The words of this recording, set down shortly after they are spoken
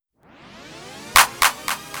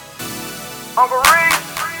Uncle Reece,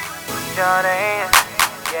 Jor'Dan,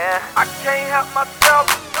 yeah, I can't help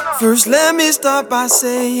myself. First, let me start by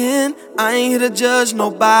saying I ain't here to judge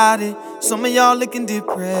nobody. Some of y'all looking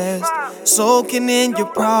depressed, soaking in your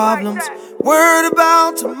problems, worried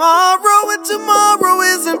about tomorrow, and tomorrow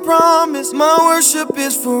isn't promised. My worship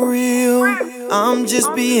is for real, I'm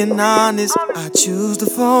just being honest. I choose to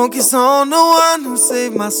focus on the one who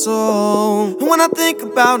saved my soul. And when I think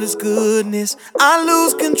about his goodness, I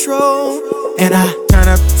lose control. And I turn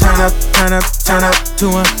up to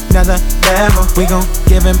another level. We gon'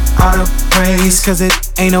 give him all the praise, cause it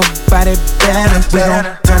ain't nobody better. We gon'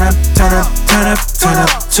 turn up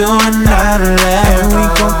to another level. We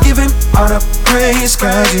gon' give him all the praise,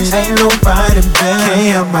 cause it ain't nobody better.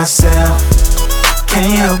 Can't help myself,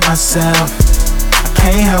 can't help myself, I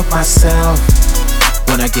can't help myself.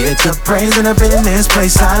 When I get to praising up in this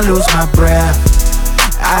place, I lose my breath,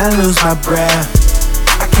 I lose my breath.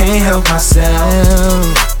 I can't help myself.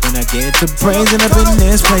 When I get to praising up in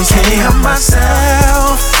this place, can't help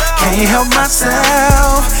myself, can't help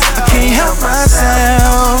myself, I can't help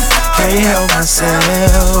myself, can't help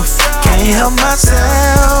myself, can't help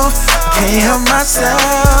myself, can't help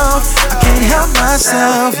myself, I can't help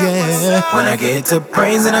myself, yeah. When I get to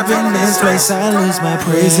praising up in this place, I lose my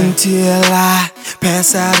praise until I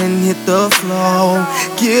pass out and hit the floor.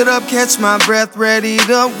 Get up, catch my breath, ready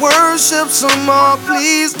to worship some more.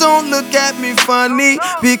 Please don't look at me funny,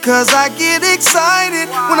 because I get excited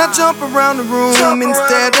when I jump around the room.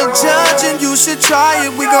 Instead of judging, you should try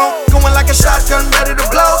it. We going like a shotgun, ready to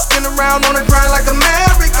blow. Spin around on the grind like a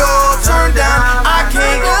merry-go. Turn down, I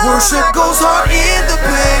can't. Worship goes hard in the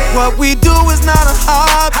pain. What we do is not a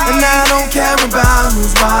hobby, and I don't care about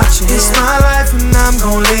who's watching. It's my life and I'm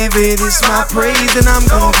gon' live it. It's my praise and I'm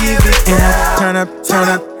gon' give it. And I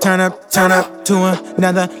turn up to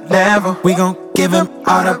another level. We gon' give him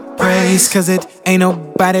all the praise, cause it ain't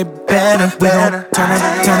nobody better. We gon' turn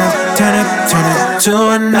up to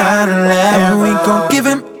another level. We gon' give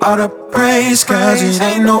him all the praise, cause it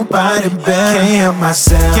ain't nobody better. Can't help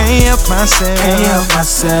myself, can't help myself, can't help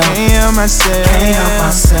myself, can't help myself, can't help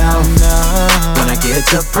myself, no. When I get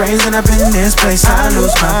to praising up in this place, I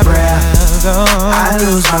lose my breath, I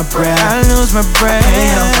lose my breath, I lose my breath. Can't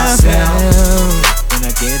help myself. When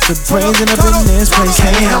I get to praising up in this place,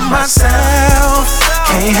 can't help myself,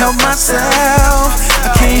 can't help myself, I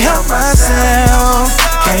can't help myself,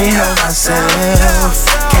 can't help myself,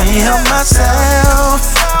 can't help myself,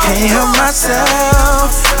 can't help myself,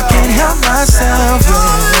 I can't help myself,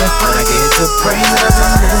 yeah. When I get to praising up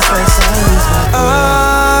in this place, I lose my breath.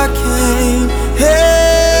 I can't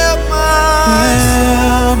help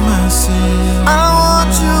myself. I want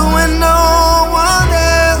you and no one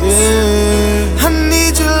else, yeah. I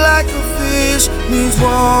need you like a fish needs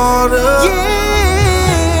water,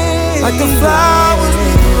 yeah. Like the flowers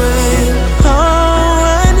need the rain. Oh,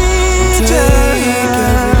 I need you.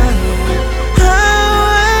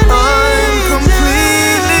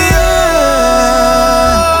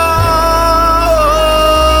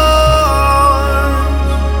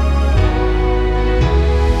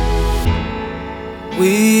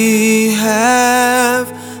 We have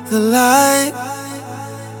the light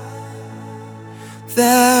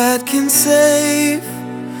that can save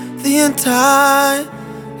the entire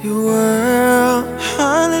world.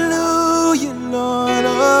 Hallelujah, Lord.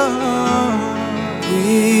 Oh.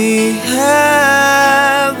 We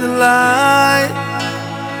have the light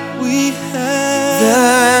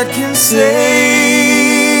that can save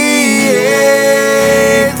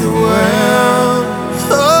the world.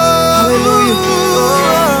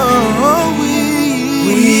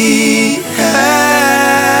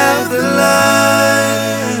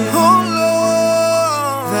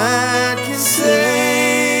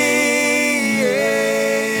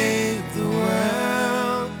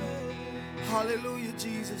 Hallelujah,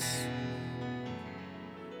 Jesus.